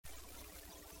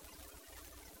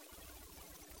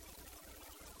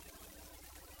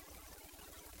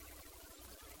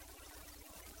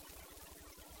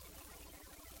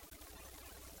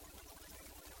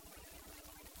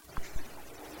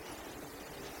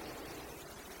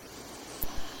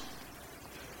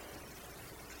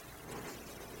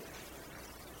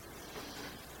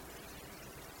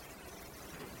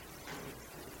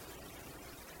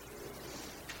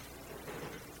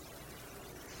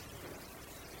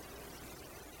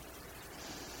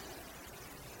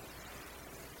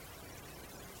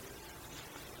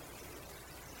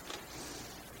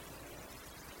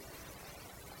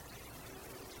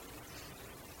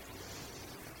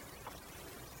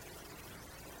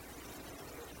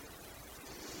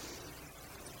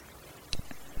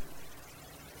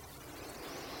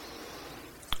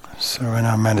So in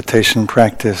our meditation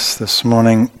practice this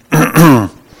morning,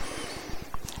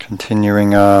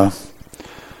 continuing our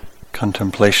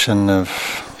contemplation of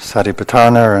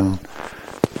Satipatthana and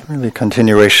really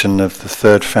continuation of the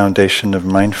third foundation of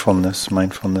mindfulness,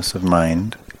 mindfulness of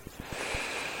mind.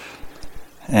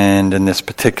 And in this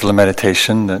particular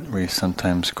meditation that we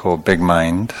sometimes call Big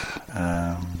Mind,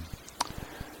 I'll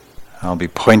be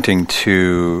pointing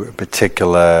to a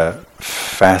particular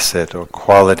facet or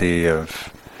quality of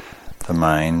the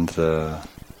mind, the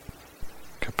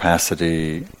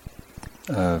capacity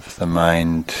of the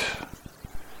mind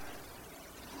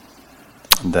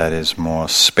that is more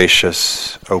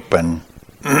spacious, open,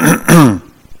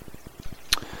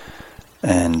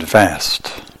 and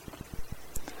vast.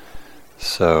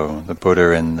 So the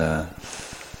Buddha in the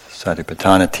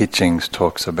Satipatthana teachings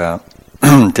talks about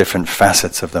different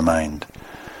facets of the mind.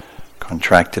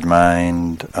 Contracted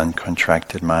mind,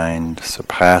 uncontracted mind,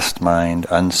 surpassed mind,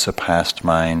 unsurpassed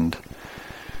mind.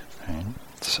 Right?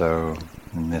 So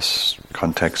in this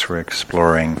context we're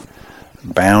exploring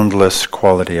boundless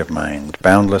quality of mind,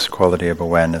 boundless quality of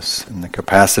awareness, and the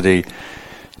capacity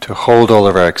to hold all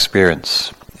of our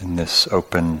experience in this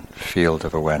open field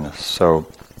of awareness.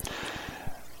 So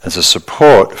as a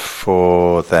support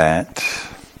for that,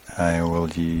 I will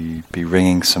be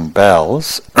ringing some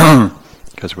bells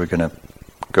because we're going to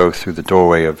go through the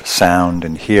doorway of sound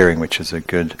and hearing, which is a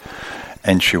good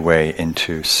entryway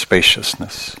into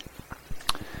spaciousness.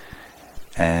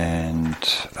 And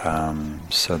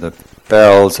so the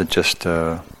bells are just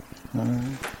a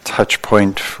touch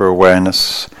point for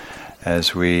awareness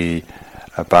as we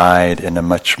abide in a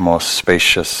much more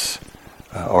spacious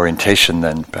orientation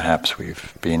than perhaps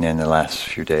we've been in the last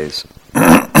few days.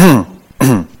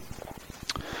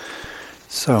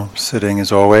 So, sitting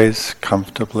as always,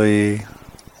 comfortably,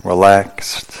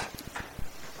 relaxed,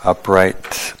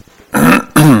 upright,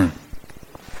 at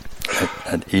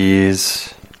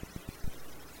ease.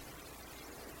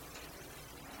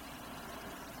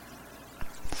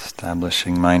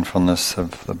 Establishing mindfulness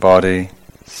of the body,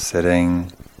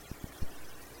 sitting,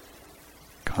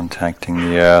 contacting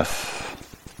the earth.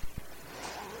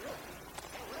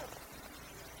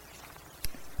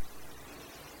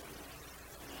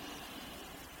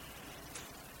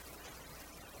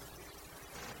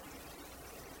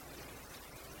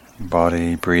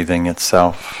 Body breathing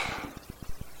itself.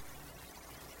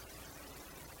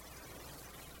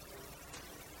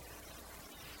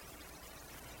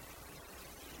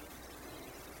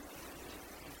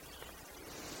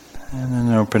 And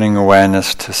then opening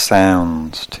awareness to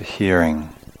sounds, to hearing.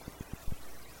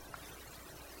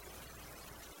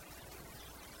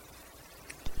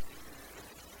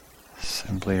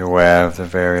 Simply aware of the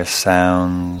various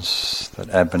sounds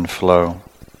that ebb and flow.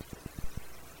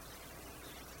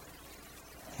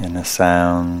 Inner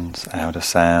sounds, outer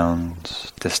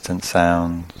sounds, distant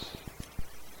sounds.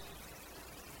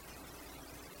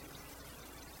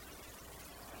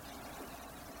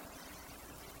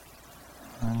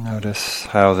 And notice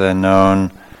how they're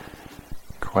known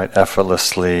quite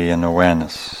effortlessly in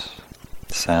awareness.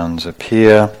 Sounds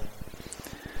appear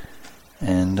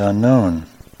and are known.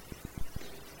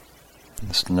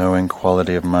 This knowing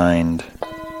quality of mind.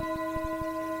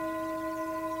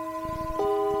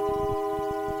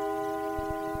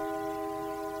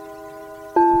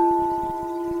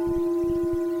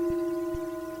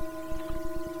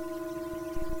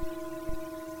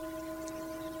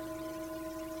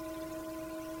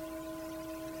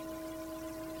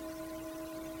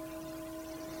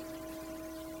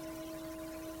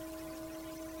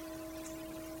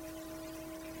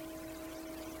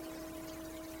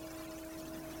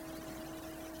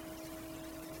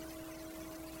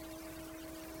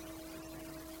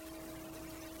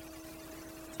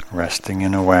 Resting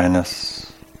in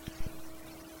awareness,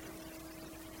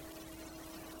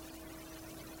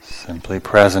 simply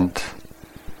present,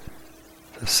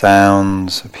 the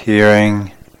sounds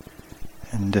appearing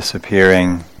and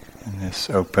disappearing in this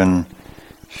open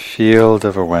field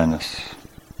of awareness.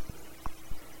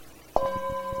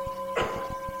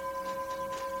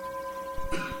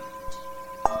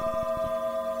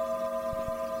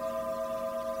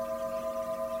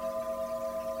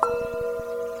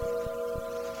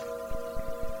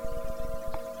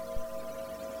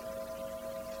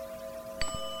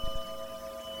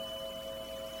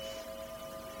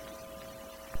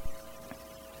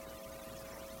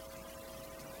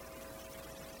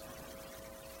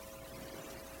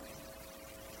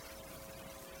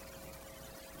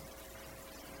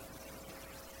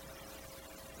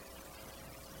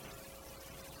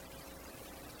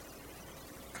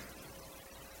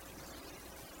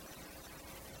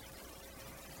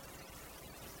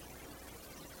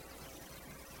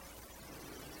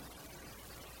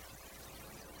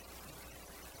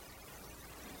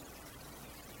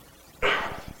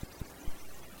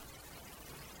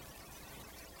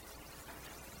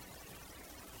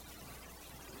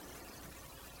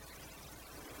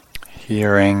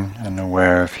 hearing and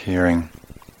aware of hearing.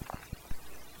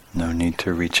 No need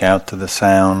to reach out to the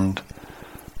sound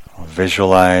or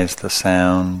visualize the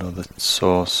sound or the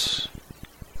source.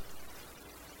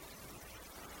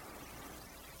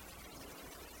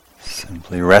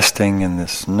 Simply resting in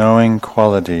this knowing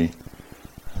quality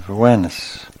of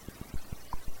awareness.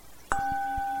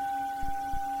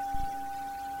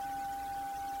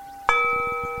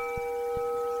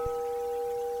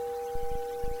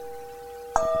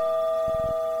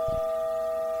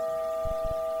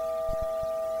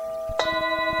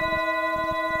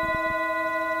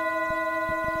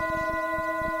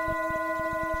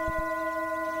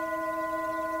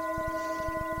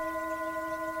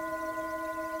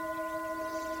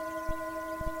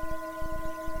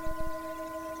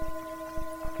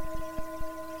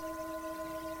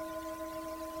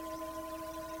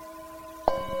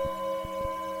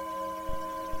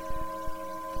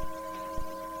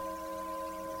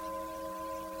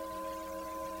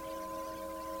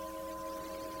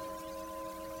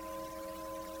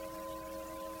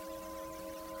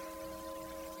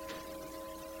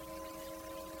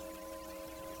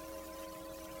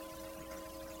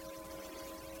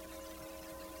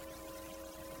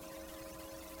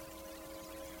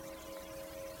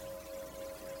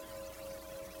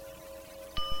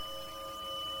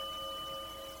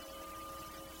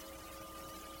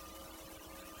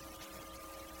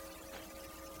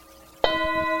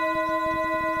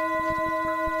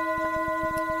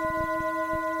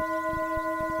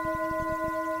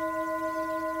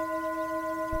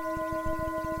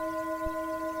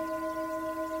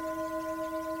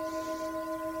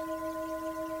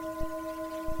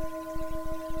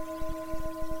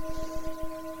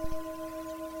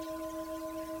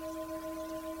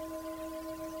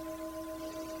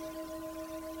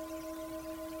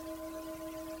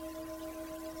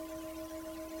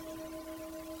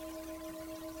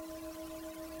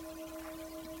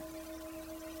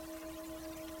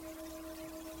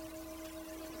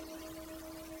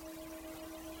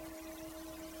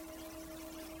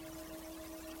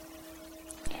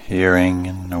 Hearing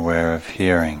and aware of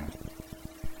hearing.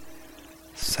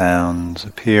 Sounds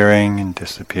appearing and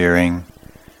disappearing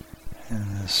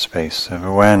in the space of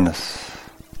awareness.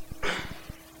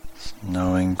 This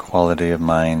knowing quality of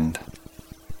mind.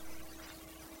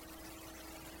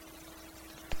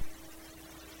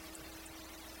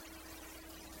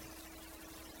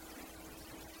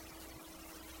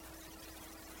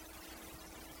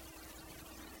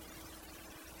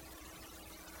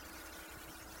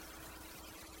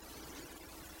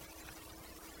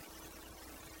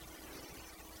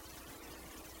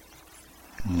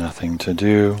 Nothing to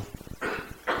do,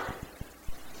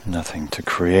 nothing to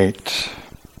create,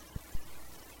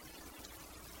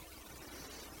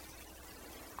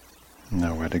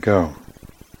 nowhere to go.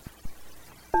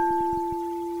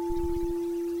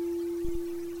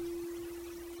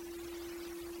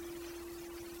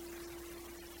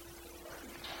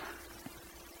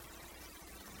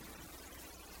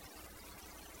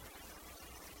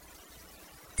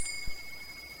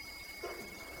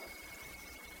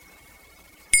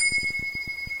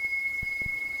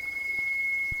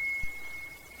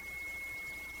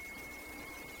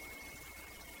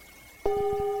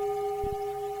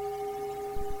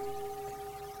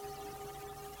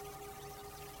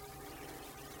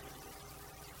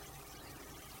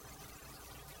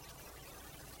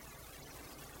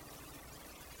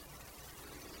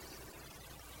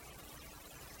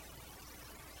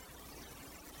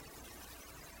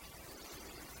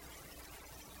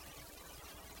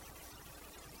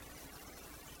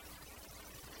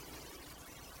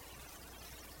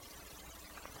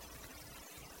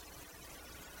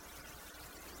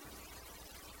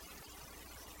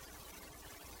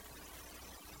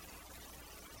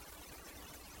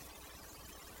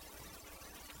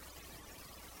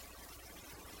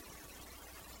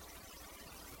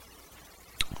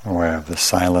 Aware of the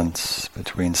silence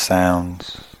between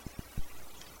sounds.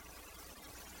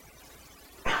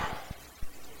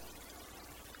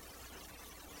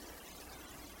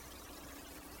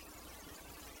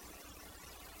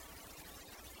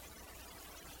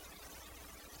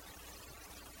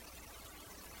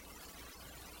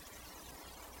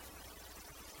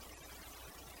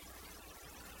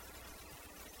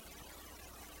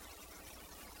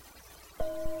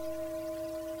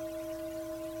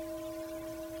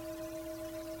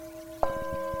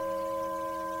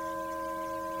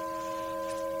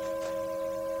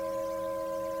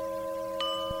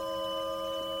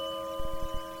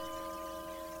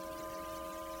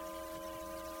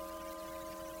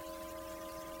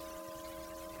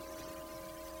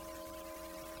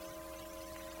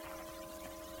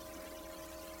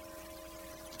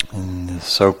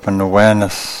 this open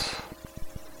awareness,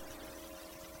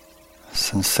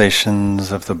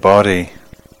 sensations of the body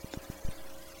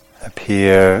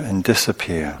appear and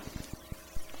disappear,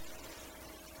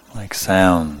 like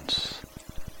sounds,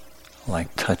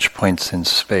 like touch points in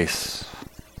space,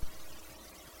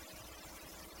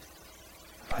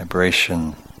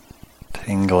 vibration,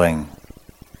 tingling,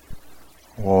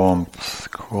 warmth,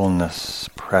 coolness,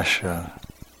 pressure,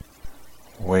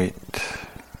 weight,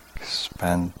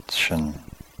 expansion,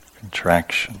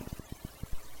 contraction,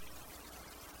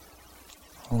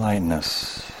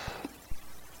 lightness,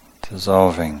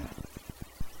 dissolving,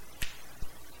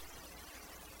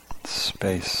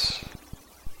 space.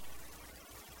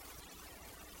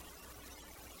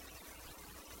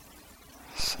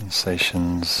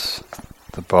 Sensations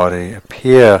of the body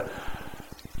appear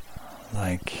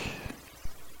like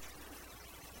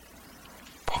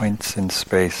points in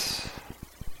space.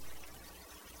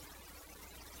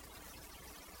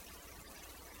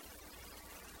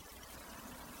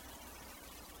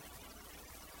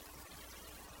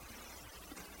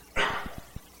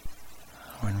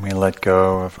 When we let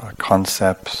go of our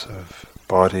concepts of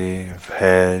body, of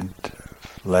head,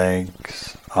 of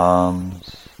legs,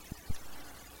 arms,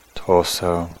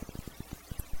 torso,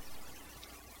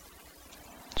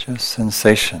 just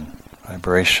sensation,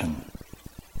 vibration,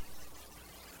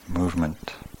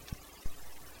 movement,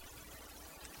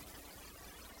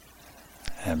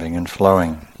 ebbing and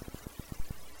flowing.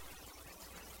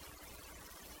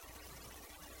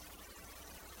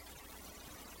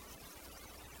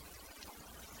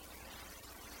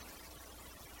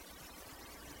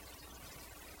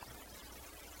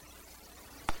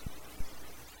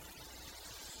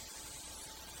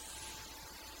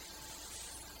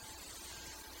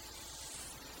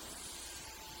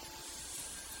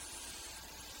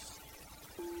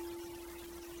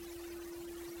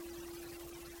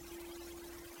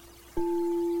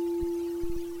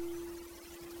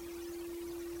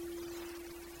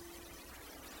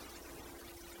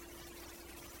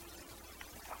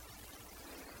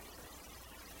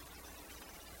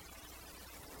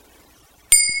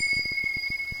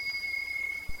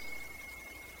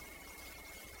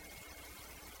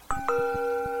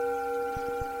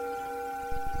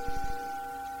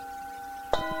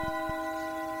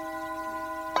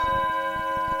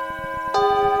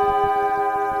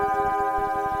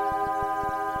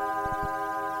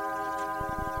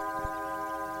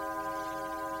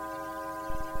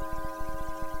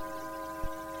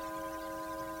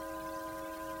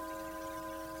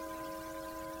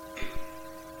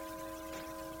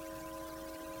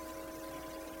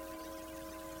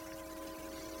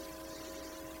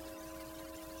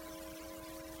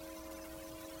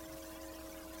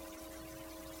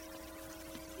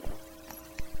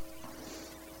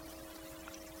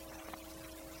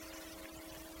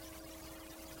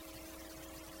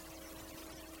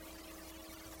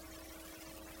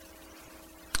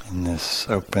 In this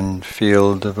open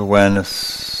field of awareness,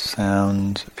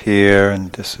 sounds appear and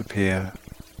disappear.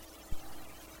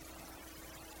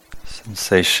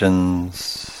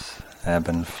 Sensations ebb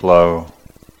and flow.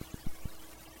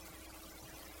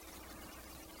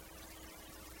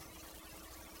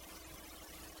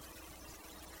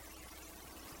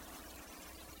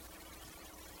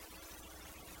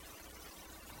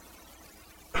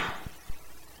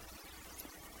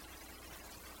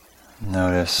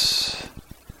 Notice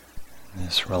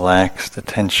this relaxed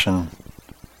attention,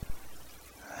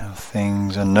 how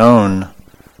things are known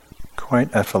quite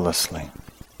effortlessly.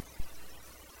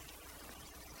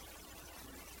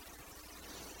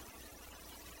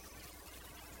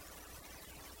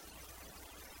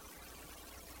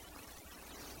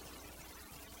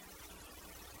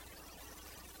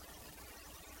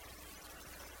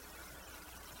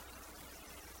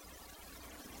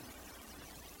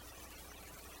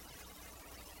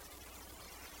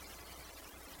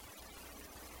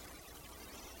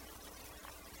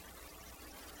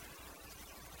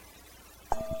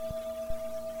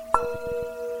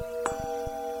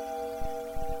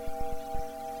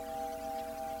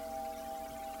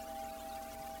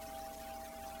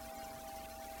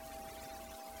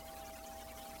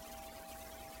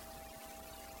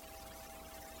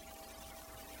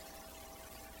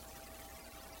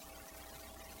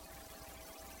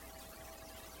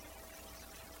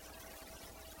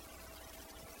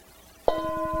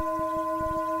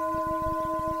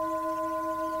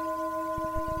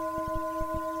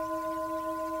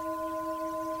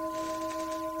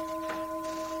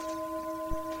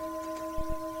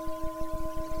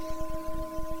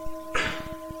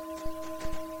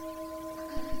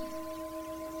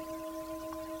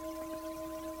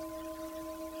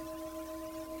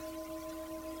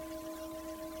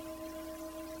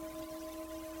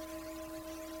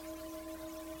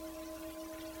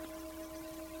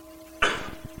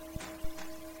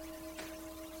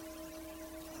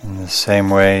 same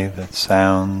way that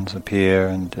sounds appear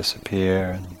and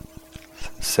disappear, and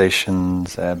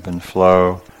sensations ebb and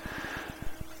flow,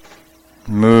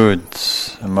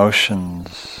 moods,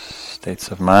 emotions, states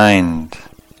of mind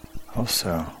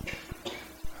also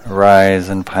arise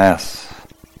and pass,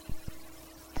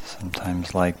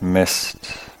 sometimes like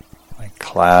mist, like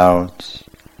clouds,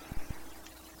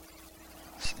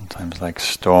 sometimes like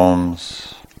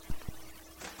storms,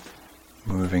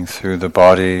 moving through the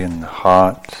body and the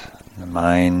heart and the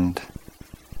mind,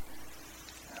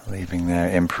 leaving their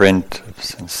imprint of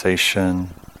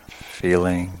sensation,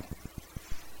 feeling,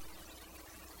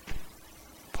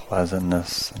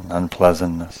 pleasantness and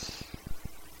unpleasantness.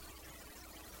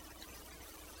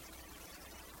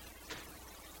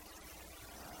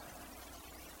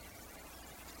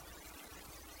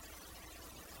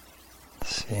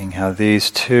 Seeing how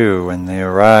these two, when they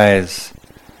arise,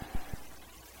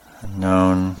 are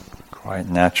known quite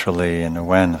naturally in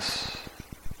awareness.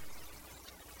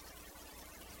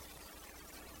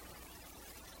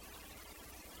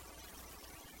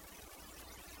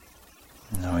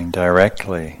 Knowing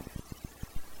directly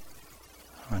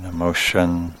when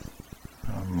emotion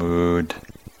or mood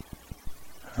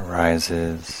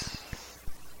arises,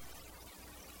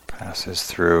 passes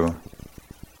through.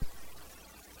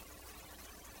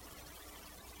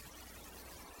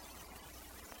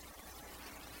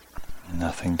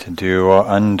 Nothing to do or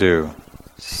undo,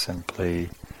 simply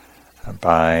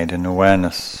abide in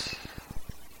awareness.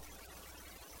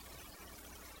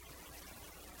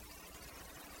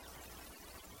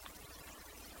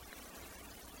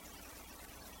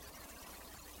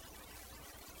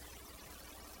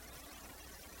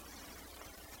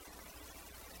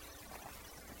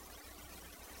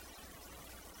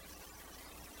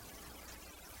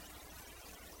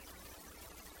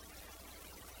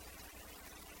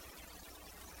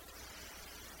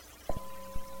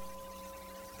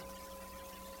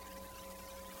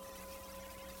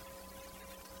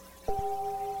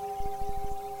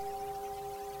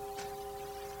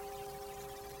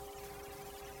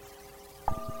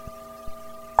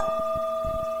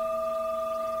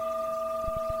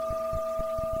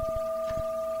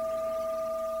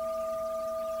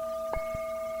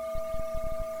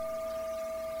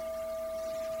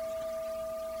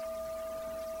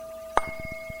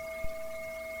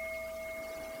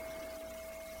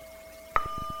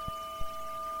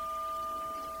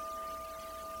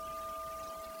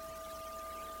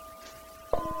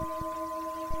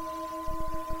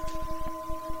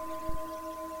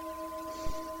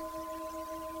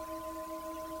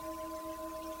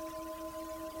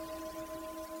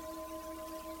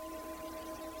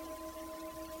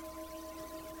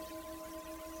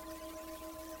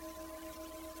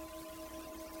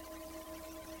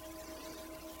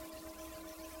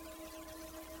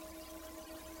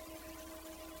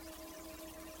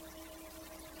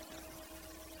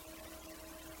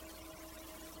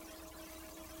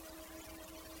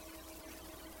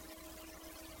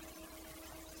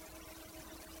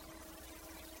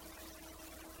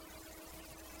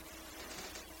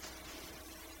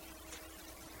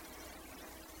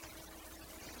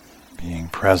 Being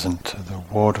present to the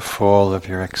waterfall of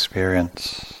your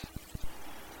experience,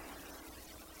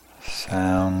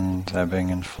 sound ebbing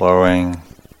and flowing,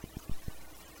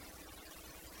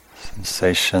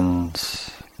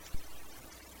 sensations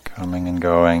coming and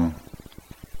going,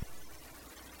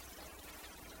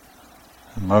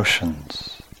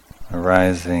 emotions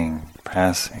arising,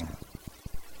 passing,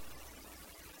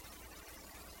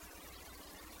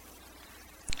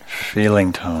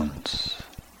 feeling tones,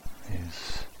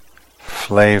 these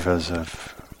flavors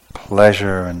of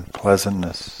pleasure and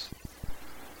pleasantness,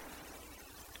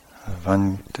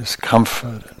 of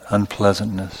discomfort and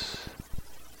unpleasantness,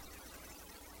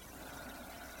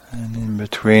 and in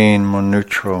between more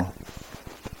neutral,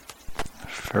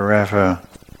 forever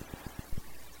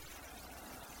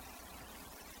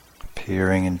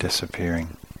appearing and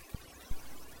disappearing.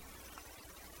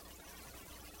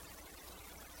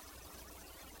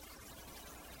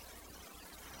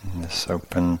 In this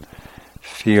open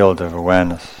field of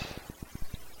awareness,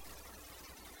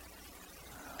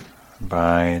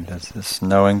 abide as this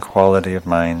knowing quality of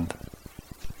mind.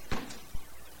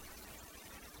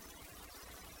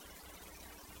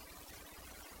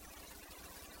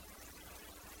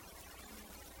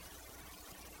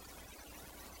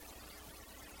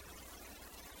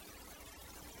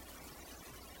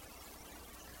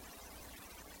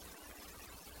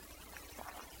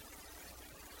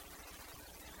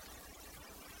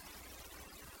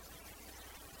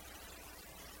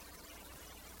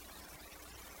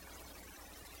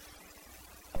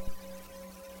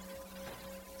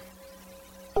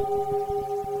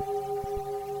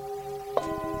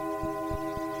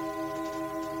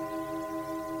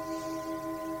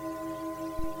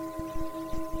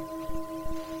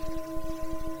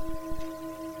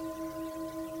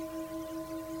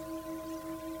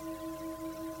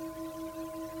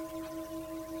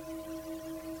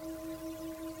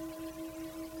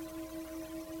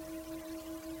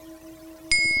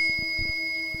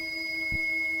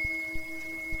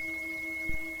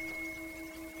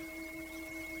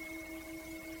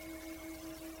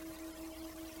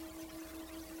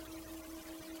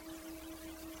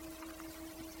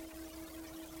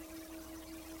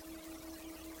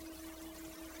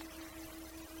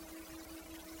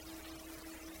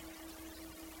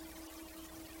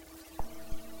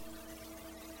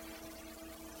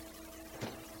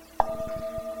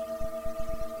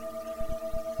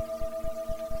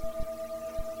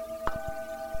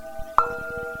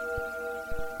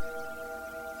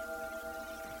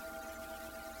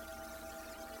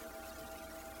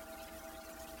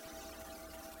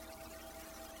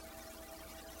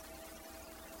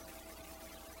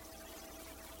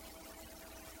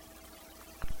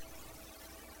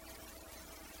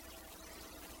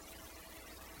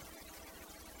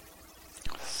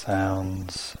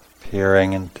 Sounds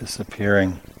appearing and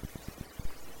disappearing.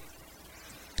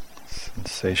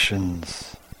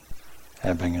 Sensations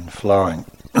ebbing and flowing.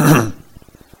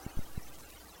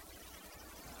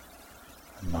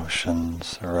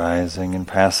 Emotions arising and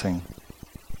passing.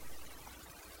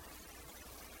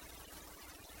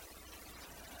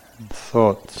 And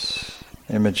thoughts,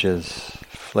 images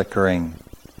flickering.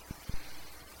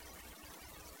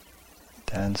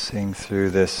 Dancing through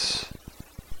this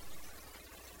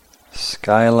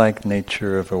sky-like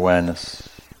nature of awareness.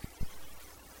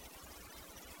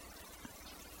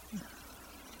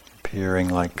 Appearing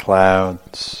like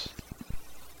clouds,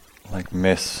 like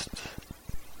mist,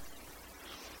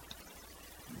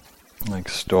 like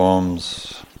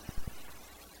storms,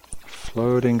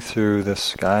 floating through the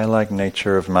sky-like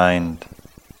nature of mind.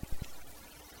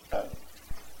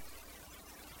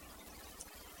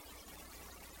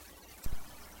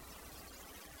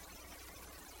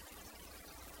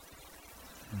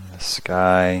 And the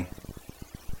sky,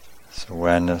 this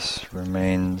awareness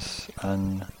remains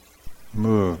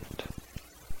unmoved,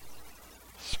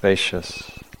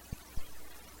 spacious,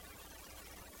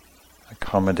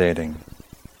 accommodating,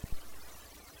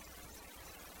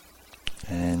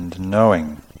 and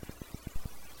knowing.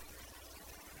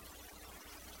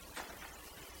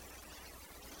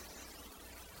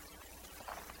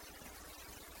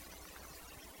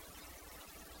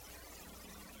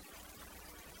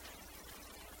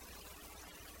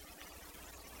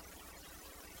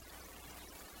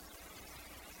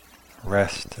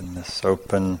 Rest in this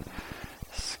open,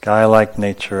 sky-like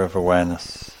nature of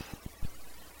awareness.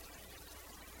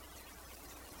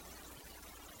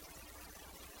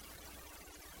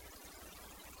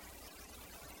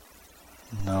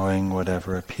 Knowing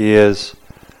whatever appears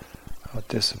or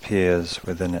disappears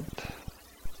within it.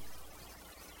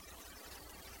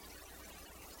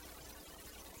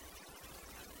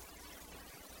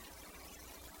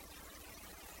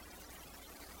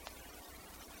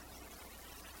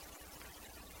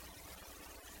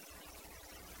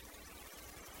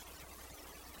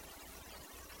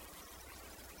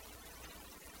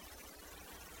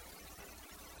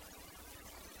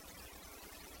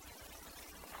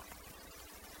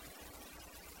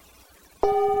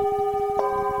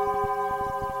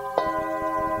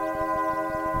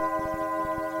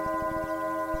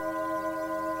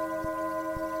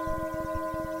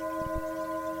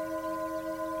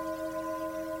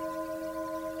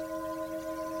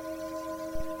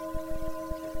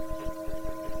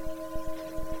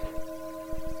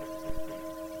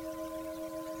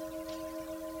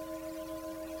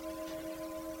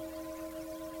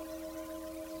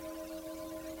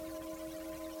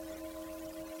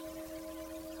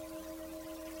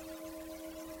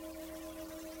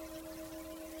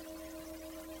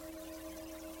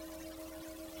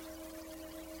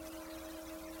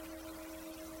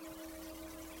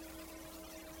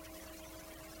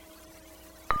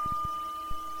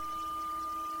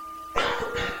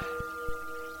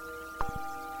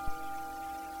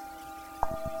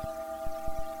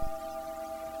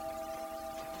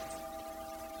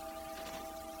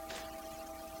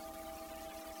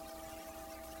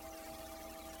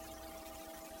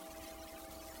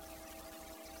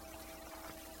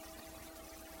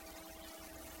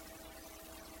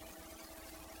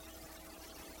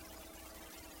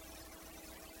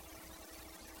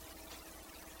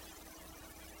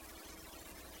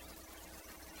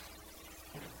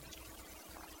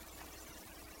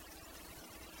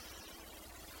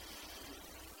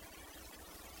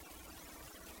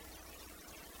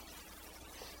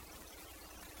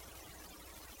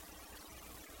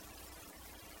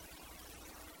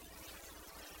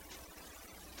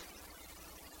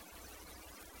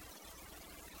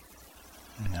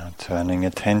 Now turning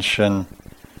attention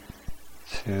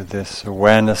to this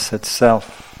awareness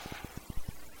itself,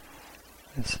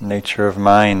 this nature of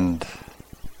mind,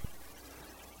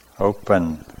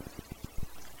 open,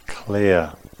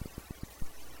 clear,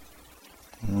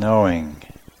 knowing,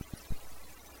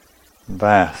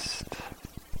 vast,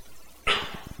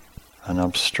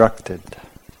 unobstructed,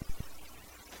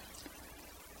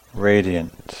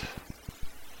 radiant,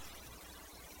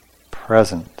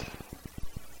 present,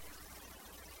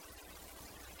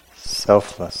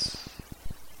 selfless,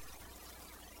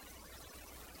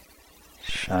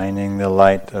 shining the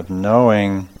light of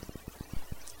knowing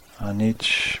on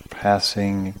each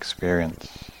passing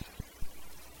experience.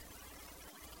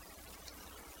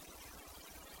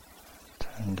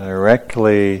 Turn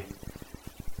directly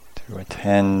to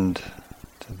attend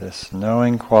to this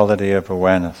knowing quality of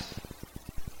awareness.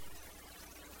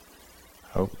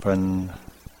 Open,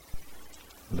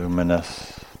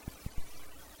 luminous,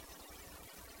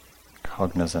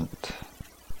 cognizant.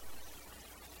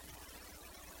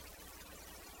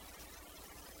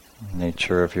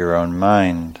 Nature of your own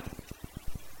mind.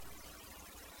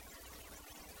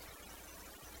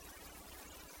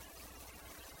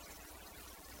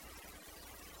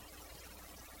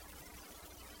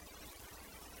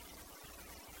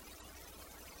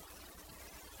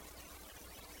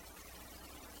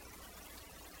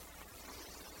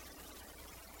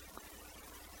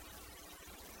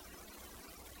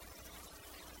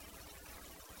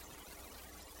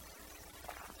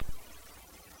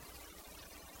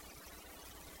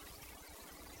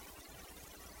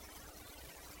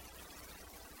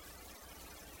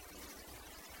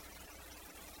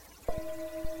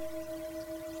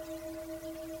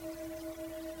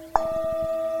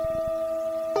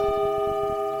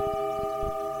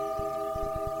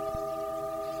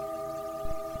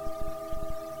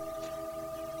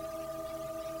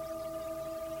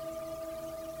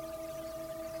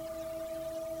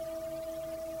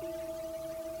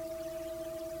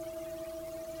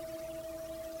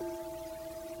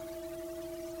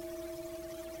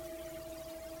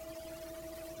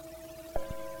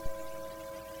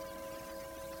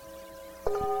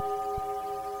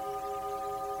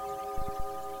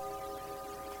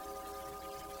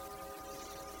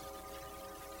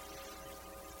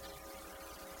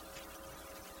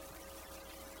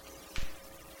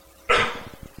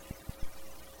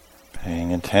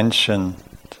 Paying attention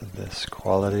to this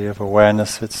quality of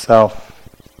awareness itself.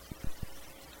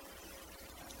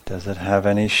 Does it have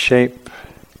any shape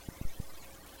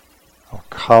or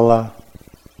color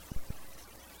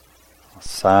or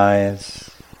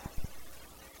size,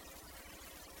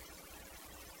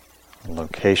 or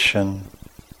location,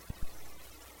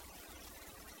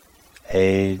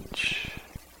 age,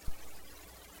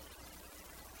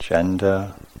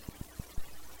 gender,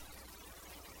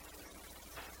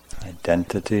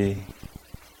 identity?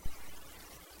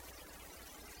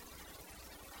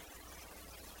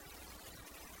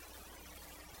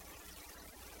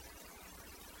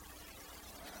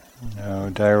 Know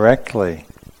directly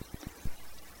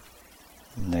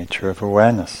the nature of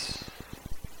awareness,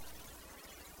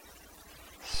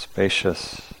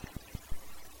 spacious,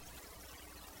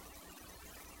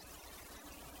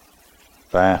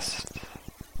 vast,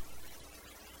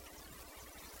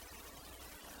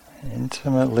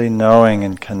 intimately knowing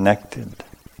and connected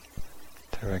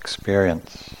to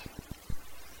experience,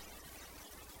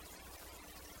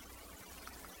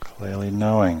 clearly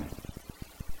knowing.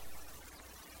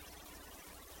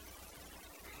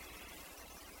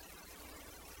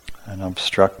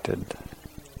 Unobstructed.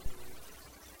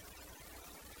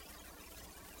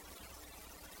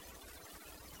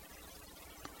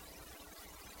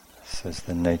 This is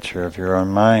the nature of your own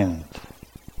mind.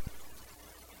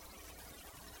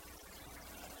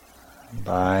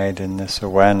 Abide in this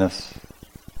awareness,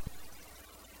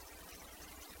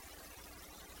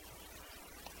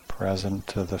 present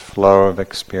to the flow of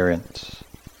experience.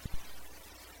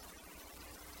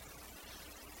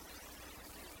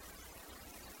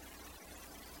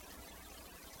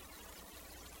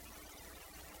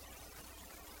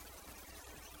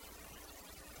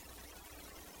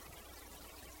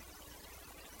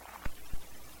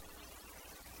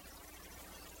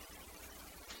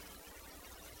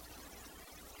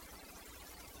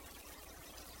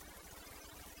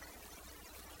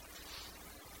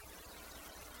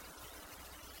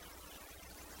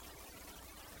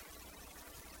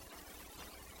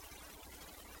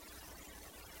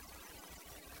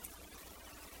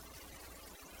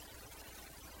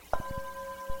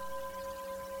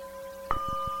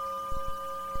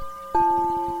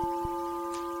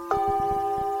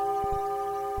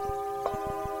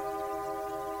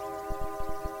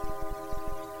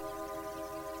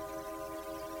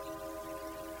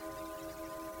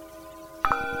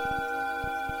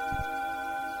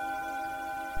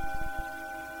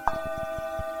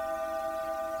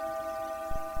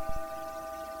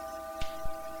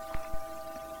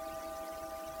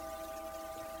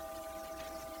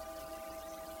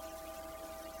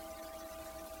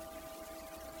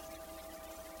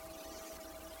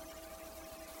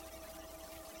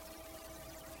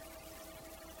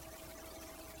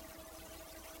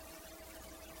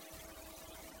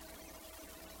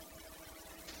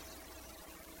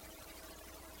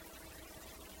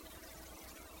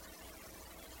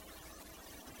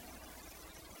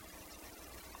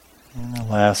 In the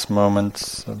last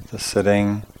moments of the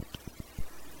sitting,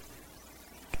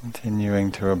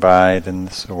 continuing to abide in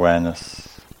this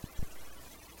awareness,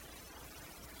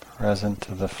 present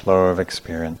to the flow of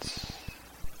experience.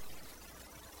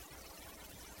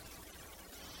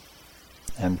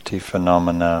 Empty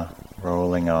phenomena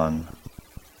rolling on,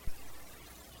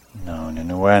 known in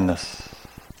awareness,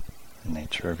 the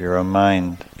nature of your own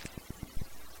mind.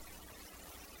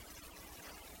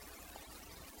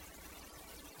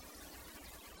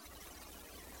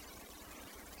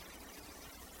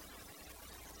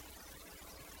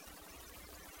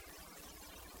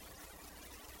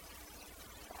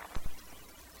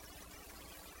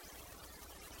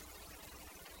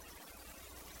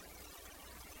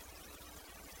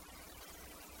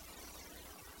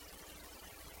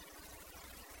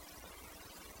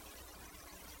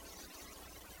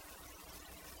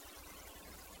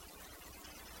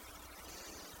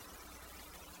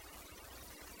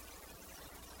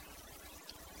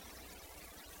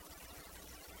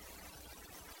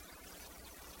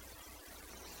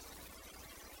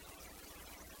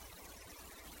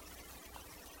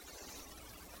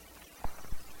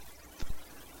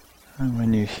 And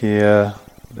when you hear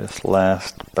this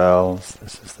last bells,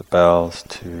 this is the bells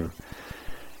to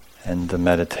end the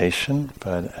meditation,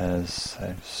 but as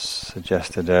I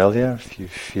suggested earlier, if you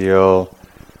feel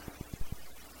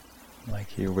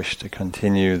like you wish to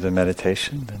continue the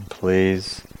meditation, then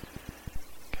please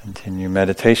continue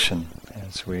meditation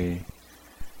as we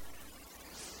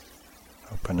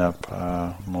open up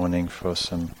our morning for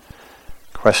some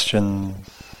questions.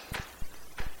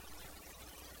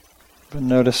 But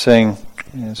noticing,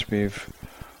 as we've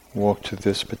walked through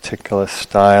this particular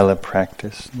style of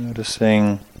practice,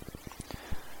 noticing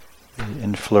the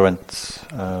influence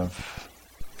of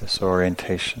this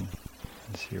orientation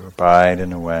as you abide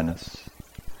in awareness.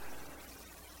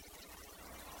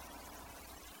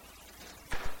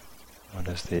 What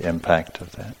is the impact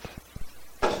of that?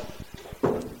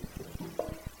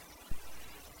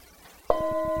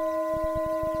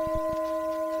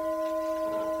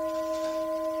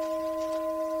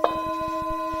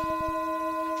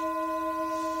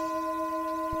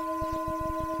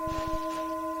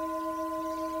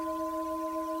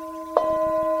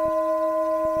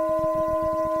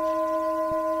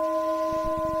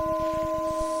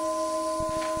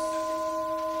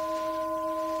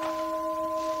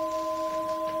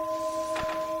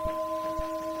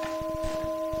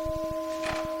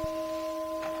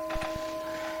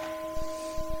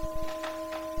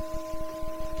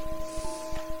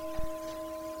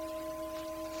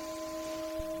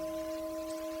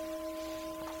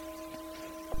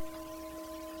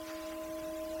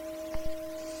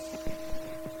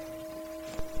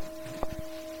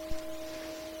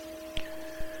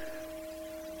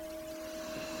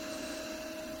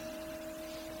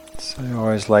 So I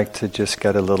always like to just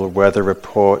get a little weather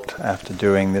report after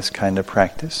doing this kind of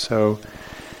practice. So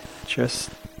just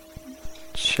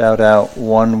shout out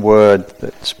one word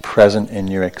that's present in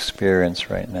your experience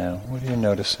right now. What are you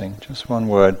noticing? Just one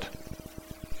word.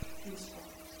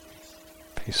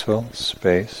 Peaceful,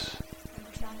 space,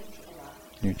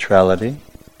 neutrality,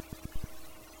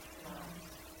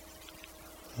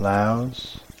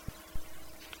 allows,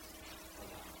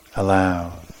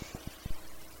 allows.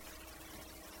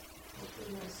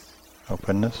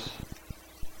 Openness,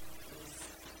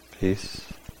 peace,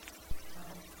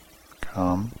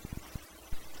 calm,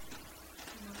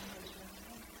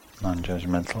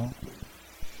 non-judgmental,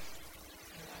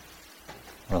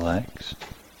 relaxed,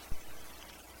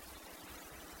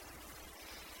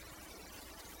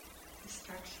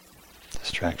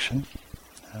 distraction.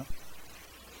 Yeah.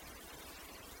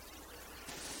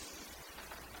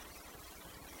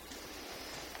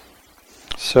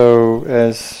 So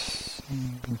as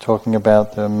we've been talking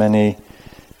about, there are many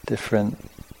different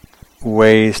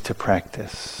ways to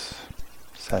practice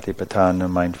satipatthana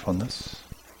mindfulness,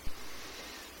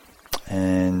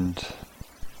 and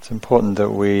it's important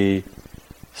that we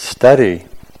study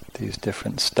these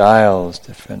different styles,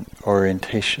 different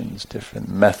orientations, different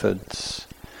methods.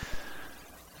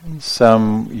 And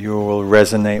some you will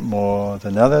resonate more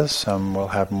than others, some will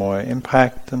have more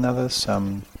impact than others,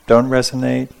 some don't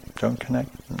resonate, don't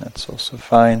connect, and that's also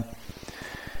fine.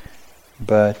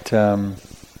 But,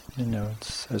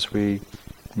 it's, as we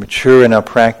mature in our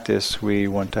practice, we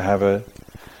want to have a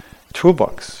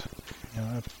toolbox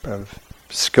of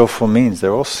skillful means.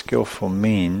 They're all skillful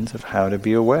means of how to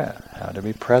be aware, how to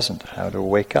be present, how to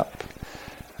wake up,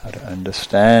 how to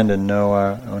understand and know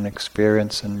our own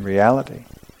experience and reality.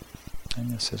 And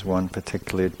this is one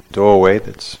particular doorway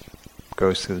that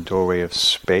goes through the doorway of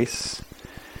space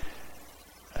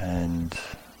and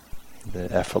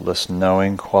the effortless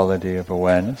knowing quality of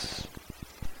awareness.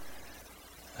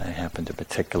 I happen to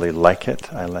particularly like it.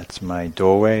 That's my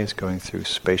doorway is going through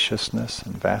spaciousness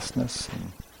and vastness,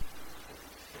 and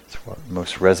it's what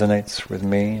most resonates with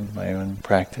me in my own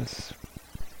practice.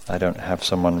 I don't have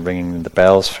someone ringing the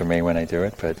bells for me when I do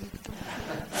it, but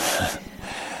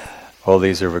all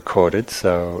these are recorded,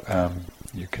 so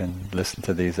you can listen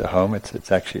to these at home.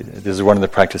 It's actually, this is one of the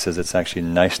practices. It's actually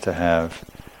nice to have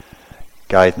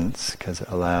guidance because it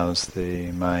allows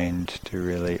the mind to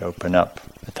really open up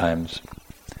at times,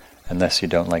 unless you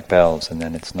don't like bells, and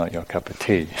then it's not your cup of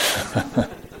tea.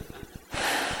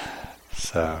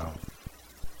 So,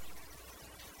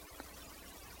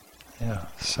 yeah.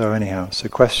 So anyhow, so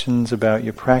questions about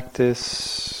your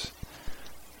practice,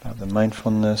 about the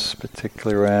mindfulness,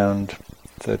 particularly around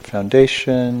third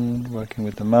foundation, working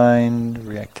with the mind,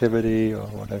 reactivity, or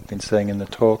what I've been saying in the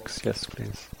talks. Yes,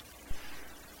 please.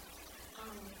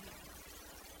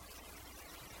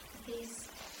 This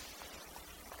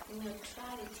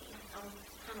neutrality, I'm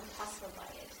kind of puzzled by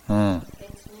it.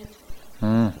 It's new to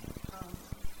me.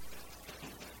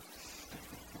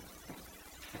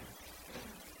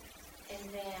 And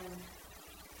then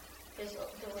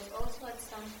there was also at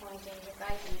some point in your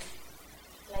guidance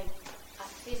like a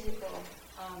physical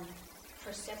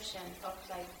perception of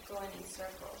like going in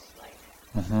circles, like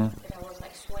that I was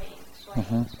like swaying.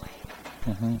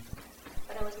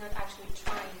 But I was not actually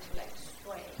trying to like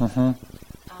sway.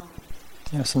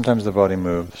 Yeah, sometimes the body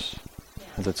moves,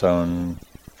 has its own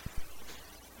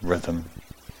rhythm. And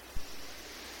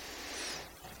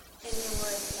it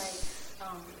was like,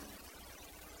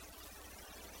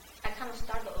 I kind of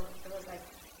startled. It was like,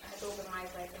 I had to open my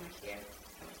eyes like, am I here?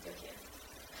 Am I still here?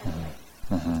 Kind of like,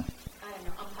 I don't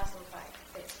know, I'm puzzled by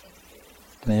this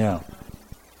experience.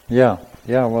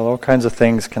 Yeah, well, all kinds of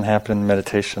things can happen in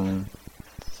meditation,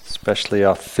 especially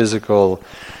our physical,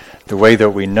 the way that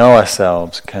we know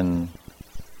ourselves can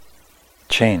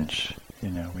change. You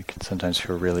know, we can sometimes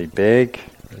feel really big,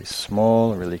 really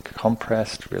small, really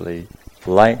compressed, really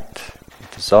light,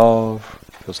 dissolve,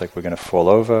 feels like we're going to fall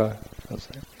over, feels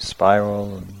like we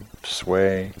spiral and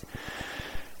sway.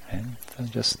 And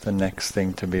that's just the next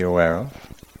thing to be aware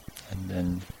of. And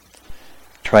then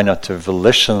try not to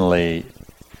volitionally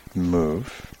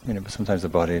move, you know, but sometimes the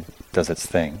body does its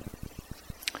thing.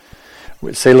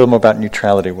 Say a little more about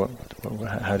neutrality.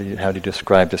 How do you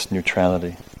describe this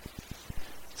neutrality?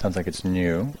 Sounds like it's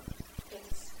new. It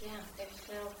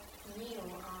felt new.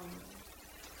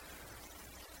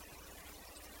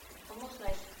 Almost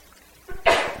like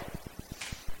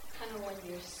kind of when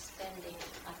you're standing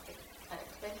at a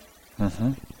cliff. You know,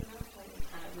 when you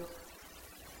kind of look.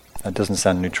 That doesn't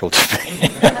sound neutral to me.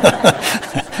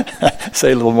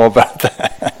 Say a little more about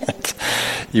that.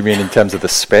 You mean in terms of the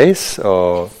space,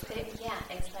 or? Yeah,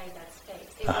 it's like that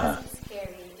space. It wasn't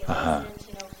scary. It wasn't,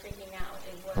 freaking out.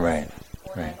 It was Right.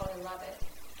 I love it.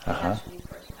 Actually,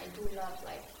 personally, I do love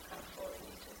like kind of falling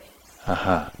into things.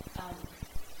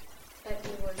 But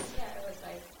it was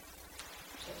like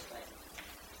just like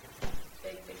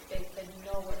big, but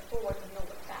nowhere forward and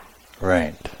nowhere back.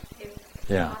 Right.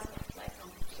 Yeah. Like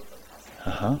I'm super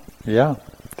puzzled. Yeah.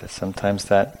 Sometimes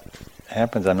that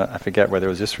happens. I forget whether it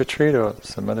was this retreat or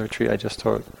some other retreat I just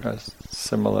taught a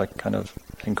similar kind of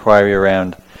inquiry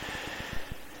around.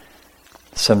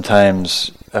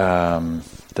 Sometimes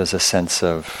there's a sense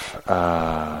of,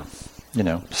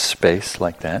 space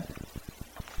like that,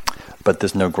 but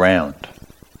there's no ground.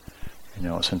 You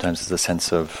know, sometimes there's a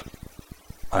sense of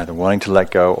either wanting to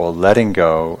let go or letting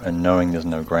go and knowing there's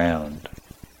no ground.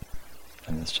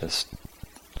 And it's just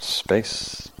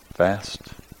space, vast.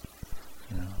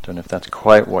 I don't know if that's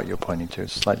quite what you're pointing to.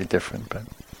 It's slightly different, but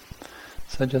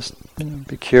so just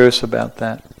be curious about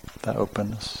that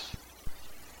openness.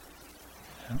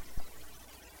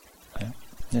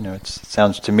 It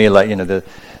sounds to me like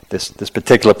this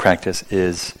particular practice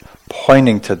is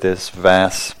pointing to this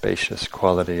vast, spacious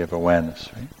quality of awareness,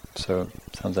 right? So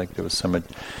it sounds like there was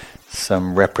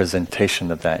some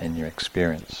representation of that in your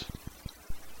experience.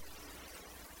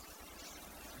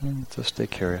 So stay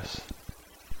curious.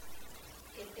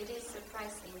 It is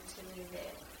surprising to me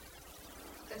that,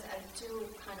 because I do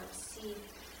kind of see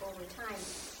over time,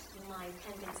 my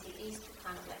tendency is to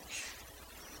kind of like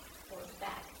force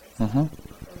back.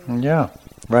 Yeah,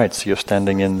 right. So you're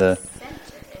standing in the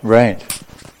right.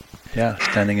 Yeah,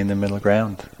 standing in the middle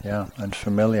ground. Yeah,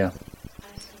 unfamiliar.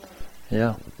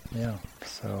 Yeah.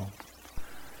 So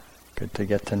good to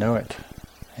get to know it.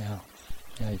 Yeah,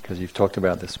 because you've talked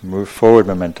about this move forward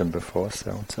momentum before.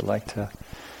 So what's it like to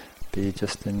be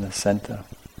just in the center?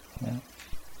 Yeah.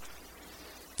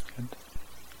 Good.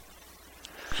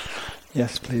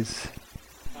 Yes, please. I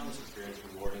found this experience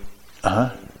rewarding.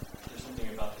 There's something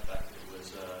about the fact that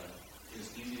it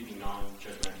was easy to be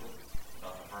non-judgmental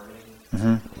about the harmony,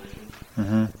 collision,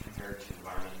 compared to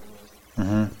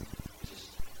environmentalism.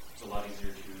 It's a lot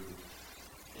easier to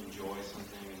enjoy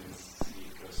something and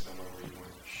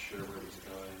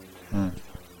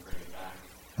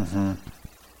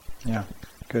Yeah,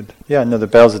 good. Yeah, no, the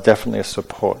bells are definitely a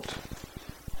support.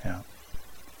 Yeah.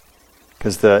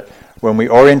 Because when we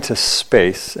orient to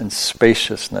space and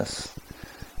spaciousness,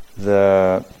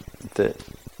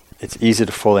 it's easy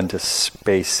to fall into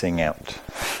spacing out.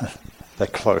 They're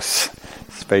close.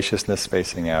 Spaciousness,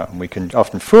 spacing out. And we can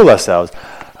often fool ourselves,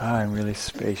 I'm really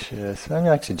spacious. I'm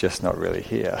actually just not really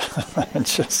here. I'm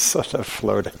just sort of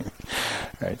floating.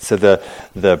 Right? So the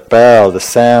bell, the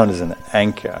sound is an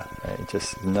anchor. Right?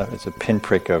 It's a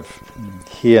pinprick of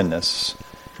here-ness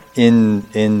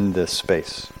in the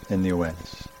space, in the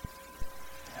awareness.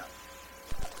 Yeah.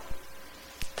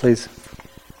 Please.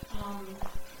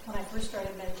 When I first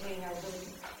started meditating, I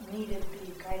really needed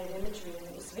the guided imagery, and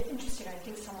it was interesting. I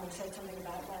think someone said something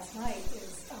about it last night.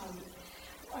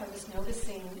 I was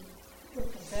noticing with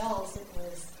the bells, it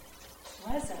was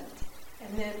pleasant,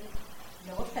 and then,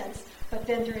 no offense, but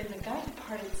then during the guided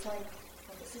part, it's like,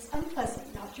 well, this is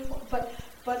unpleasant, not your, but,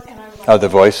 and I was like, oh, the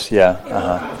voice, yeah.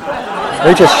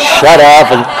 They just shut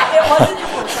up and. It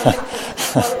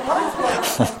wasn't the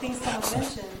voice. I think someone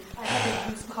mentioned I had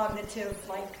to use cognitive,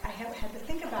 I had to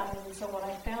think about it, and so what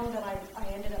I found that I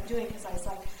ended up doing, because I was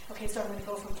like, okay, so I'm going to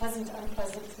go from pleasant to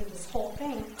unpleasant through this whole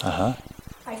thing.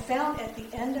 I found at the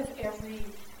end of every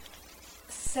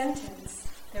sentence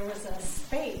there was a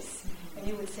space, and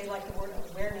you would say like the word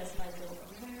awareness, and I'd go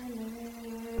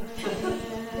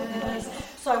awareness.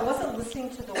 So I wasn't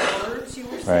listening to the words you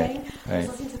were saying. I was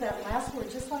listening to that last word,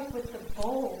 just like with the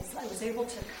bowls. I was able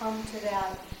to come to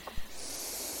that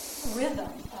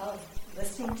rhythm of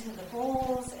listening to the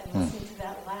bowls and listening to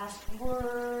that last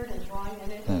word and drawing,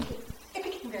 and it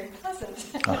became very pleasant.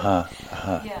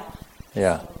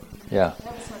 Yeah. Yeah.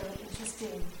 That was sort of an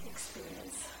interesting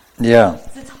experience. Yeah.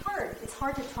 It's hard. It's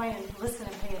hard to try and listen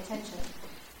and pay attention.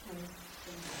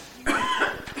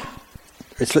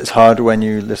 It's hard when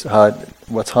you listen. Hard.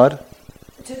 What's hard?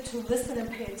 To listen and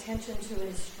pay attention to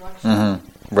instruction.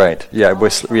 Right. Yeah.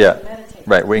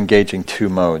 Right. We're engaging two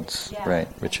modes. Yeah. Right.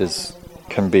 Which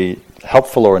can be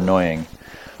helpful or annoying,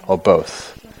 or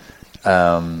both.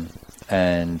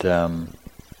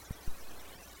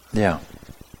 Yeah.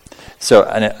 So,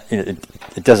 and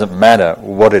it doesn't matter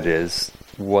what it is.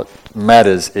 What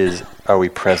matters is, are we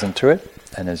present to it?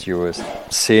 And as you were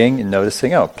seeing and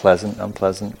noticing, pleasant,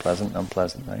 unpleasant, pleasant,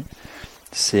 unpleasant, right?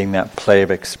 Seeing that play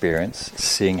of experience,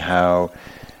 seeing how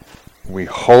we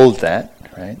hold that,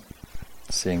 right?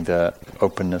 Seeing the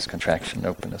openness, contraction,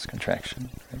 right?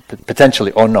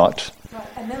 Potentially or not. Right,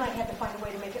 and then I had to find a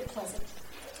way to make it pleasant.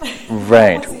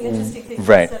 Right, That was the interesting thing,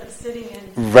 right. Instead of sitting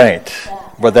and right.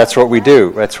 Well, that's what we do.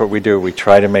 We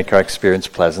try to make our experience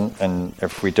pleasant, and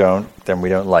if we don't, then we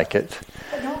don't like it.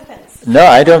 But no offense. No,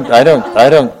 I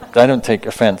don't take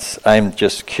offense. I'm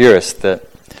just curious that,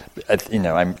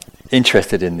 I'm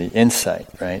interested in the insight,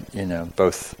 right?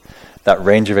 Both that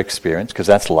range of experience, because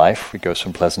that's life. It goes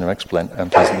from pleasant to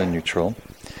unpleasant to neutral,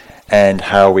 and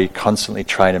how we constantly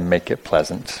try to make it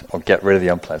pleasant or get rid of the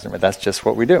unpleasant. But that's just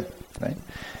what we do, right?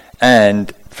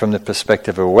 And from the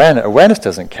perspective of awareness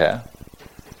doesn't care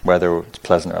whether it's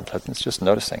pleasant or unpleasant. It's just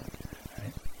noticing.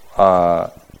 Right?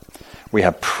 We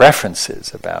have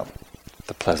preferences about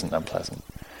the pleasant and unpleasant.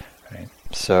 Right?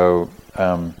 So,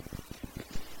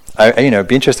 it'd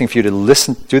be interesting for you to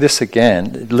do this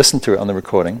again, listen to it on the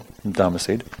recording, Dharma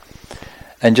Seed,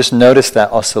 and just notice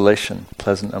that oscillation,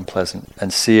 pleasant, unpleasant,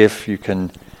 and see if you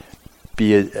can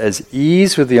be as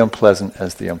ease with the unpleasant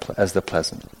as the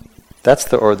pleasant. That's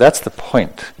the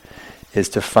point, is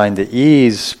to find the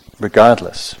ease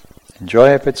regardless.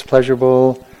 Enjoy if it's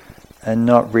pleasurable, and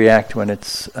not react when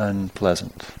it's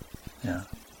unpleasant. Yeah.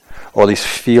 Or at least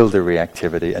feel the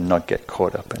reactivity and not get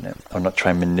caught up in it, or not try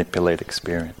and manipulate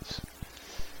experience.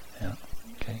 Yeah.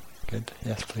 Okay. Good.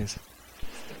 Yes, please. To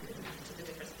the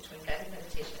difference between guided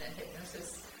meditation and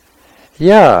hypnosis.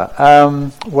 Yeah.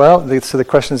 So the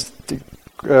question is the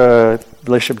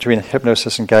relationship between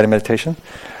hypnosis and guided meditation.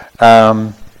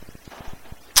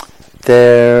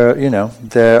 There's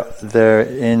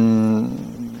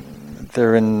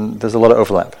a lot of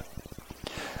overlap.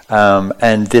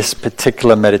 And this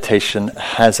particular meditation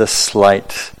has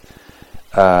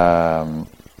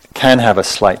can have a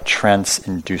slight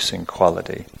trance-inducing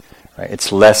quality. Right?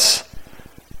 It's less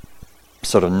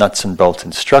sort of nuts and bolts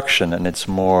instruction, and it's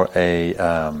more it's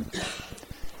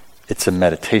a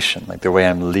meditation. Like the way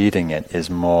I'm leading it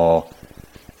is more.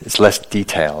 It's less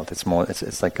detailed. It's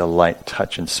like a light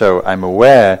touch, and so I'm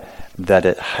aware that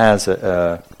it has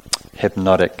a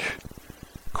hypnotic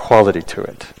quality to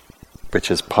it, which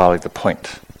is partly the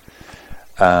point,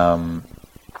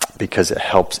 because it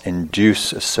helps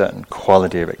induce a certain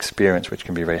quality of experience, which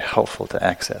can be very helpful to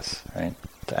access, right?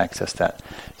 to access that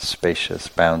spacious,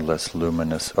 boundless,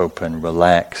 luminous, open,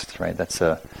 relaxed, right? That's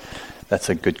a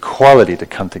good quality to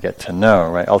come to get to know,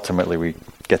 right? Ultimately, we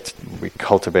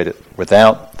cultivate it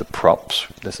without the props.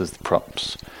 This is the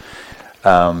props.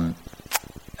 But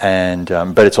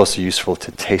it's also useful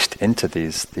to taste into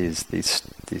these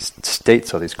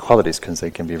states or these qualities, because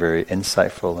they can be very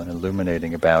insightful and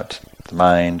illuminating about the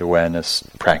mind, awareness,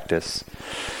 practice.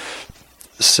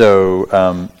 So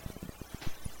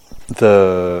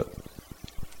the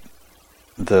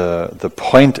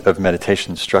point of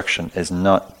meditation instruction is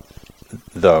not,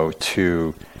 though,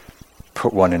 to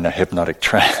put one in a hypnotic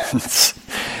trance,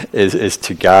 is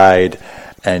to guide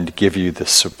and give you the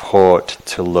support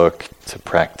to look, to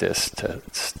practice, to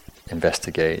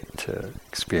investigate, to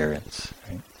experience.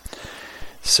 Right?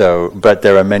 So, but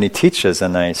there are many teachers,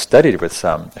 and I studied with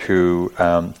some, who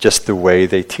just the way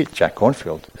they teach, Jack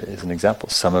Kornfield is an example.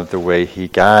 Some of the way he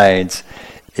guides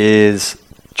is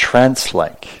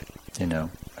trance-like,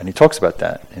 and he talks about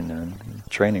that in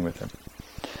training with him.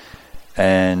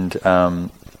 And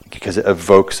because it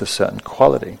evokes a certain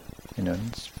quality,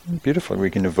 it's beautiful. We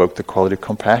can evoke the quality of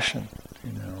compassion,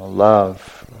 or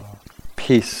love, or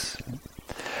peace.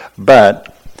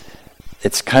 But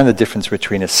it's kind of the difference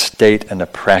between a state and a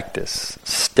practice.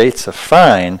 States are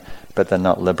fine, but they're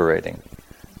not liberating.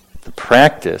 The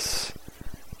practice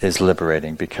is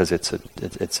liberating because it's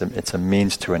a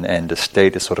means to an end. A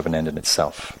state is sort of an end in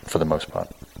itself, for the most part.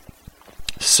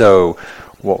 So,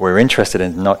 what we're interested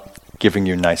in is not giving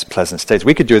you nice, pleasant states.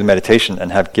 We could do the meditation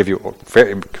and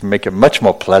make it much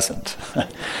more pleasant,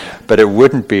 but it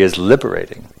wouldn't be as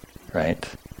liberating, right?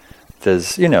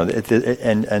 There's,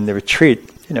 and the retreat,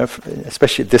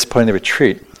 especially at this point in the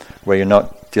retreat, where you're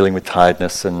not dealing with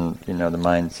tiredness and the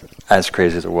mind's as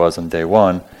crazy as it was on day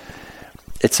one.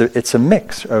 It's a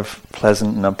mix of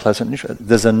pleasant and unpleasant.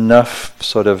 There's enough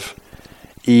sort of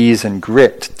ease and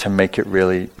grit to make it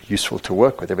really useful to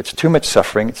work with. If it's too much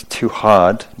suffering, it's too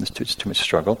hard, it's too much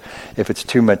struggle. If it's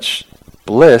too much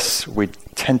bliss, we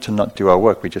tend to not do our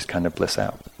work, we just kind of bliss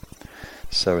out.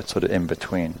 So it's sort of in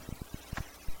between.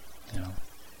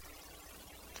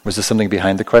 Was there something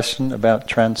behind the question about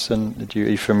trance, and are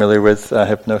you familiar with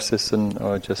hypnosis,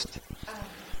 or just?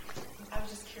 I was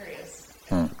just curious,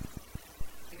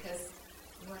 because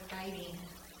we're guiding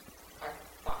our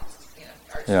thoughts,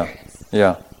 our experience.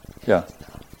 Yeah.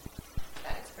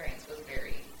 That experience was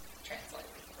very trance-like.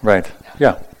 Right.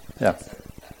 Yeah. So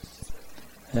that was just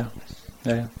Yeah.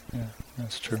 question. Yeah.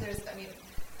 That's true.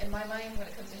 In my mind, when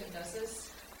it comes to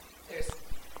hypnosis, there's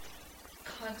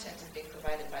content is being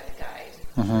provided by the guide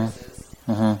versus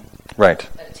right.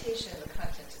 meditation. The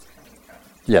content is coming from.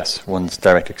 Yes, one's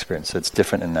direct experience. So it's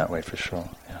different in that way for sure.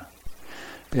 Yeah.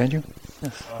 Behind you?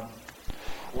 Yes.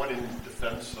 One in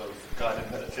defense of guided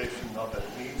meditation, not that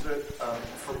it needs it.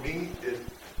 For me, it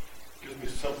gives me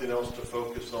something else to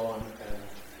focus on and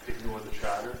ignore the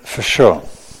chatter. For sure.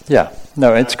 Yeah.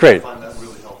 No, it's great. I find that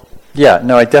really helpful. Yeah.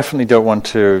 No, I definitely don't want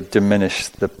to diminish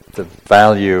the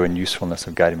value and usefulness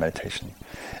of guided meditation,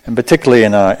 and particularly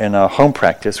in our home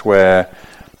practice, where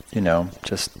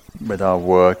just with our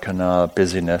work and our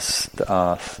busyness,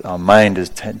 our mind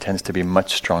tends to be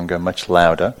much stronger, much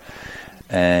louder.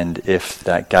 And if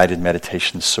that guided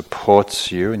meditation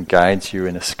supports you and guides you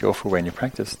in a skillful way in your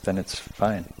practice, then it's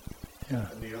fine. Yeah.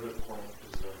 And the other point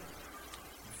is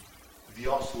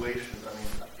the oscillation.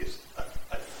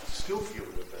 I still feel it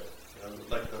a bit.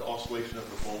 Like the oscillation of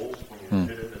the bowls when you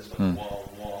hit it. It's like wah,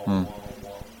 wah, wah,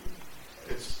 wah.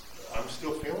 I'm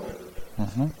still feeling it a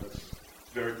bit. It's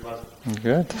very pleasant.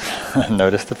 Good.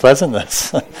 Notice the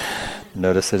pleasantness.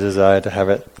 Notice the desire to have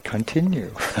it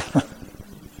continue.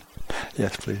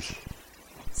 Yes, please.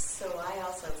 So I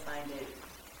also find it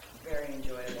very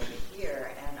enjoyable to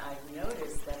hear, and I've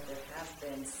noticed that there have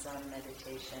been some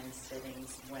meditation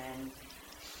sittings when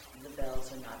the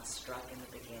bells are not struck in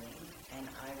the beginning, and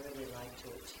I really like to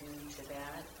attune to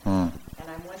that. And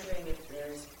I'm wondering if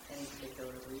there's any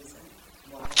particular reason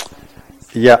why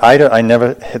sometimes. Yeah, I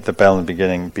never hit the bell in the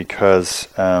beginning because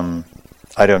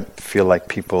I don't feel like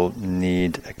people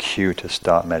need a cue to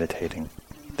start meditating.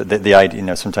 The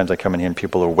idea, sometimes I come in here and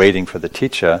people are waiting for the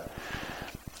teacher.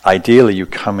 Ideally, you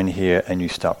come in here and you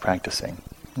start practicing.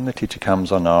 And the teacher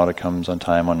comes or not, or comes on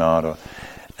time or not,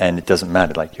 and it doesn't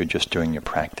matter. Like you're just doing your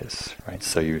practice, right?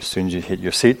 So as soon as you hit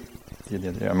your seat,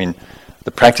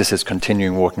 the practice is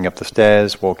continuing walking up the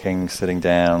stairs, walking, sitting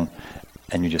down,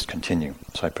 and you just continue.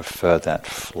 So I prefer that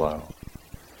flow.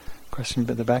 Question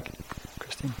at the back,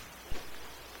 Christine.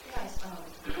 Yes,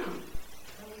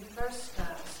 when we first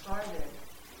started,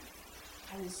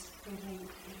 I was thinking,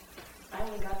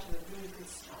 finally got to a really good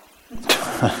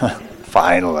start.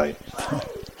 Finally.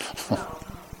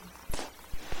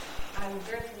 I'm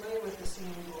very familiar with the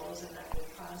singing bowls and that whole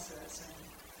process, and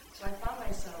so I found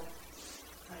myself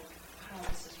like, wow,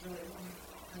 this is really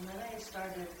wonderful. And then I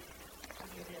started to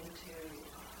get into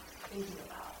thinking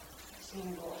about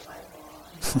singing bowls by law.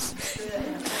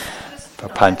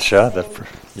 Papancha,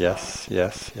 yes. And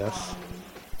then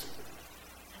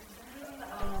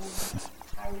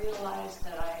I realized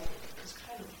that I was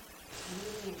kind of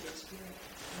living the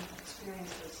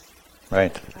experiences.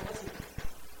 Right. I wasn't there.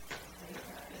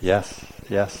 Yes.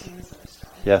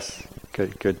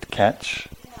 Good catch.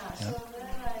 Yeah, so then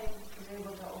I was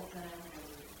able to open and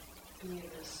be in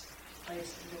this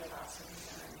place to get about something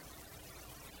that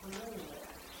I'm familiar with.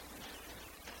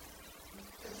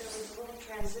 But there was a little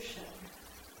transition,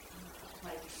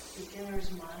 like beginner's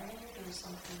mind. There was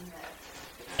something that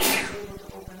I was able to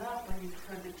open up when you've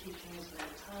heard the teachings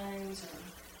many times and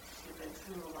you've been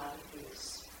through a lot of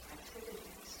these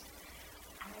activities.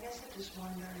 And I guess I just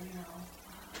wonder,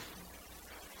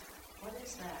 what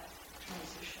is that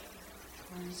transition?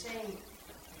 When you're saying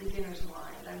beginner's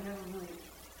mind, I've never really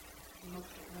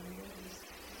looked at what it is.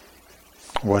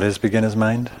 What is beginner's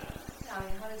mind? Yeah,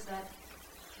 how does that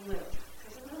flip?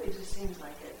 Because it really just seems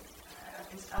like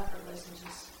it's effortless and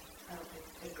just,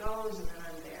 it goes and then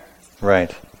I'm there.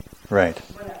 Right.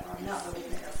 Whatever, I'm not really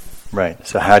there. Right.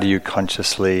 So how do you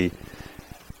consciously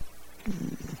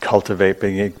cultivate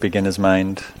beginner's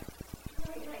mind? I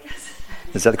guess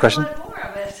Is that the question? I want more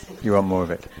of it. You want more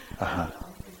of it? It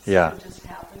Yeah. just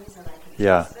happens and I can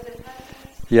Yeah. trust that it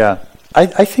happens. Yeah.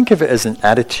 I think of it as an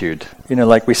attitude.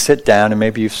 Like we sit down, and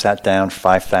maybe you've sat down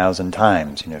 5,000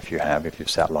 times. If you've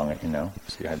sat long,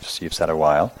 so you've sat a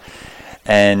while,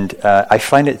 and I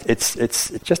find it's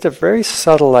just a very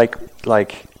subtle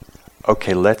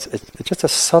okay, it's just a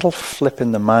subtle flip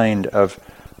in the mind of,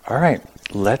 all right,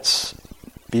 let's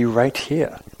be right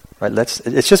here, right?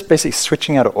 It's just basically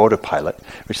switching out of autopilot,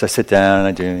 which I sit down and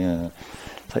I do.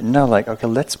 It's like no, okay,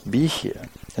 let's be here.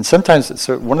 And sometimes,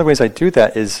 so one of the ways I do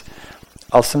that is,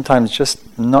 I'll sometimes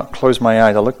just not close my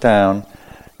eyes. I'll look down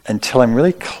until I'm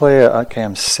really clear, okay,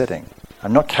 I'm sitting.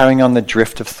 I'm not carrying on the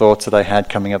drift of thoughts that I had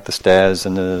coming up the stairs.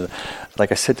 And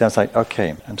I sit down, it's like,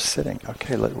 okay, I'm sitting.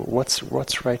 Okay, what's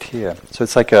right here? So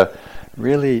it's like a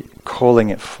really calling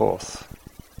it forth.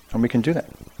 And we can do that.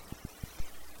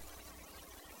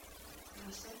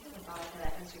 There's something about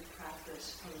that as you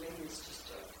practice, or maybe it's just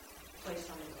a place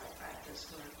on my practice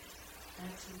where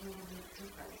that's a little bit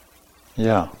different.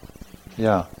 Yeah.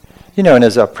 And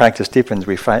as our practice deepens,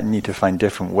 we need to find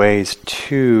different ways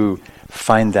to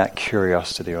find that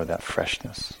curiosity or that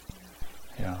freshness.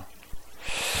 Yeah.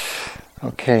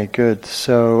 Okay, good.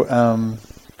 So, a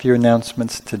few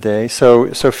announcements today.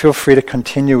 So feel free to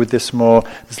continue with this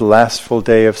is the last full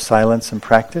day of silence and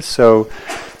practice. So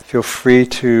feel free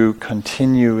to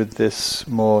continue with this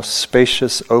more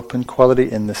spacious, open quality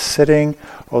in the sitting,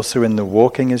 also in the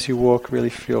walking as you walk. Really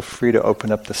feel free to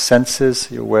open up the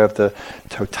senses. You're aware of the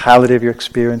totality of your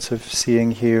experience of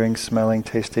seeing, hearing, smelling,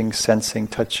 tasting, sensing,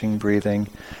 touching, breathing.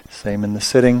 Same in the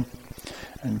sitting.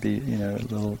 And be, a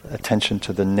little attention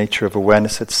to the nature of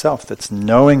awareness itself, that's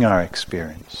knowing our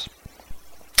experience.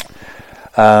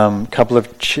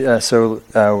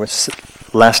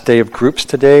 Last day of groups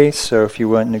today, so if you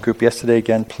weren't in a group yesterday,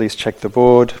 again, please check the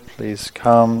board. Please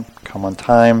come on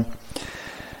time.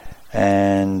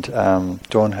 And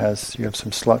Dawn you have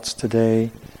some slots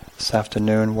today, this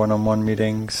afternoon, one-on-one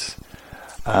meetings.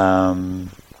 And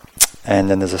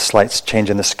then there's a slight change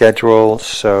in the schedule,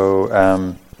 so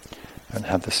I don't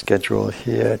have the schedule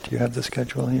here. Do you have the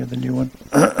schedule here, the new one?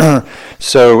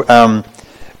 So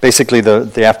basically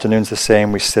the afternoon's the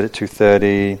same. We sit at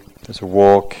 2:30. There's a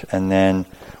walk, and then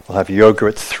we'll have yoga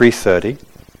at 3:30.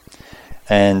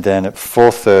 And then at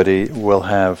 4:30 we'll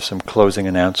have some closing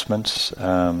announcements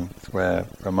where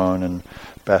Ramon and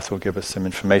Beth will give us some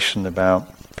information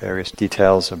about various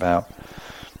details about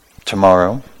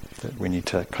tomorrow that we need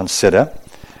to consider.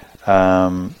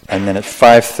 And then at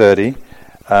 5:30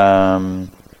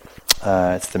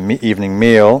 it's the evening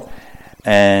meal,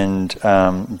 and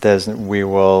we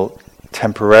will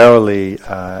temporarily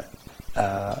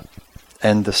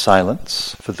end the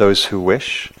silence for those who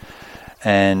wish,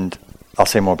 and I'll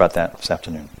say more about that this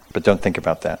afternoon, but don't think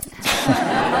about that.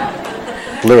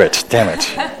 Blew it, damn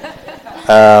it.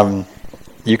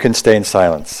 You can stay in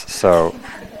silence, so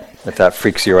if that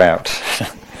freaks you out.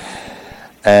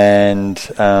 And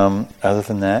other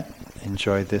than that,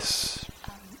 enjoy this.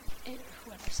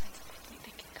 Whoever signs up with me,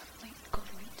 they can go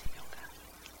late to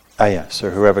yoga. Yeah,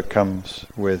 so whoever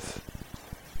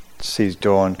sees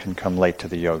Dawn can come late to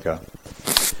the yoga.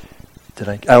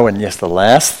 And yes, the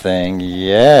last thing,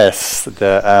 yes. We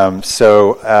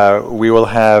will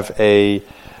have a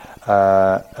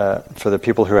For the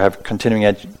people who have continuing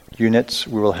ed units,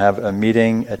 we will have a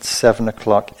meeting at 7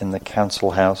 o'clock in the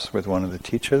council house with one of the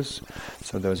teachers.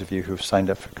 So those of you who've signed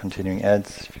up for continuing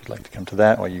eds, if you'd like to come to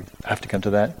that, or you have to come to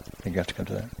that, I think you have to come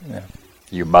to that. Yeah.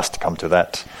 You must come to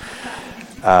that.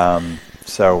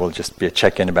 So we'll just be a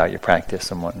check-in about your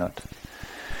practice and whatnot.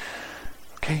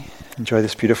 Okay, enjoy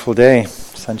this beautiful day.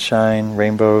 Sunshine,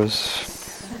 rainbows.